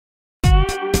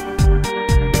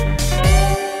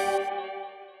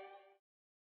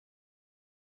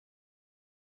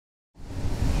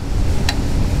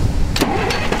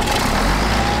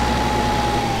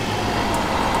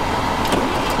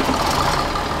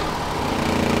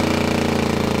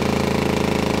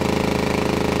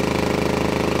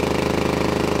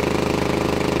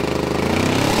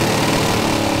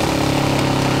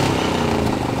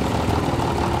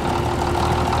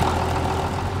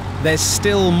There's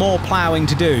still more ploughing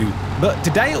to do, but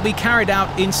today it'll be carried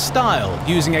out in style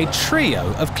using a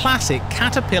trio of classic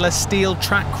Caterpillar steel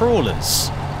track crawlers.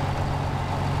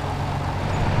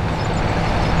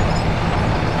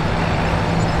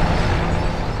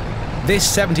 This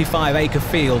 75-acre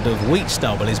field of wheat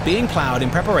stubble is being ploughed in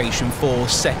preparation for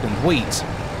second wheat.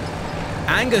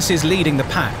 Angus is leading the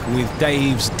pack with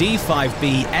Dave's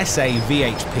D5B SA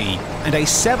VHP and a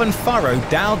 7-furrow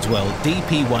Dowdeswell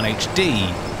DP1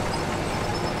 HD.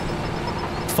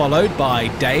 Followed by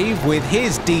Dave with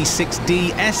his D6D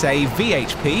SA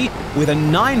VHP with a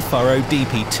 9-furrow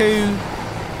DP2.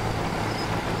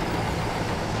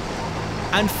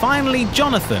 And finally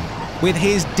Jonathan with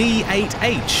his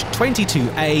D8H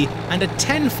 22A and a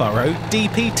 10-furrow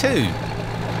DP2.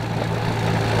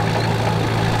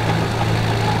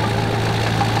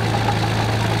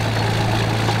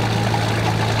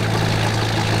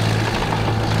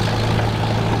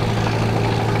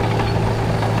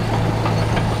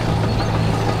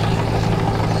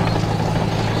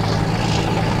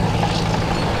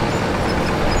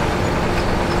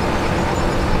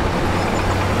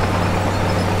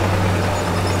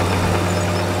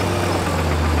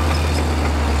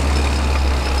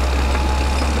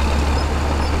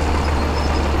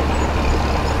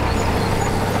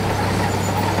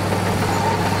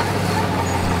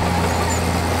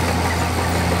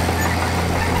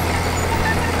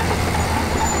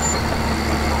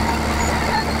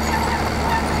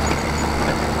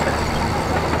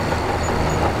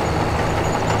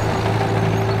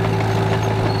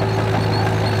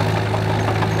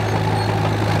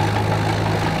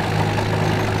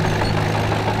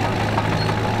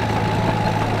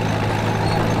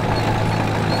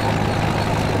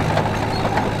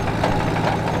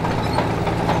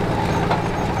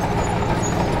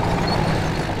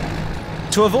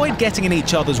 To avoid getting in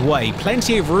each other's way,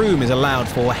 plenty of room is allowed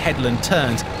for headland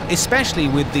turns, especially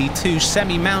with the two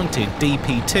semi-mounted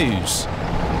DP2s.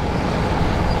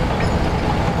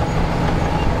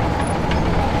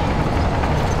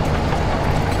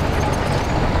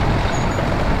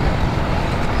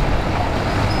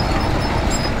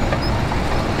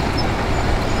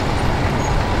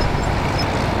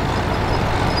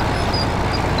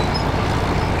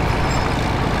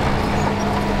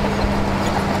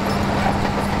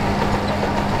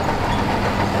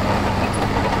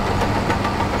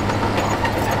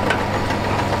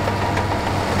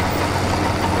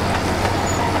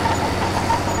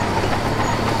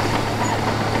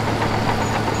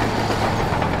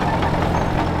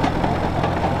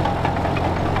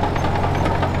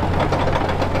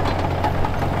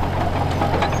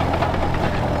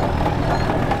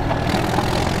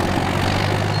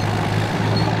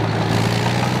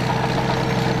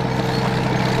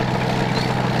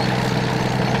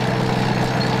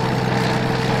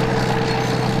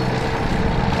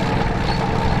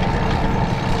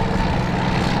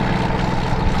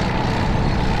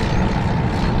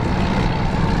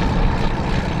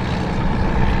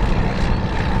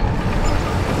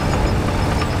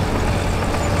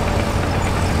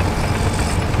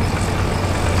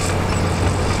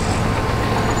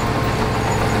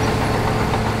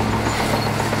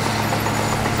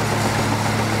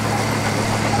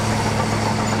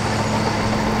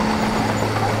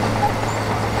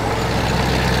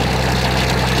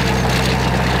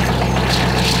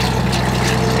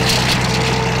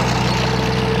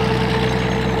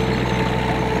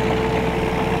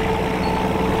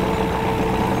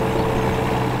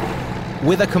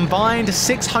 With a combined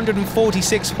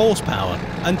 646 horsepower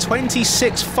and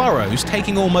 26 furrows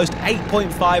taking almost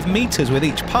 8.5 metres with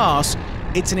each pass,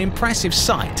 it's an impressive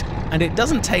sight, and it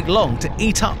doesn't take long to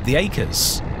eat up the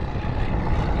acres.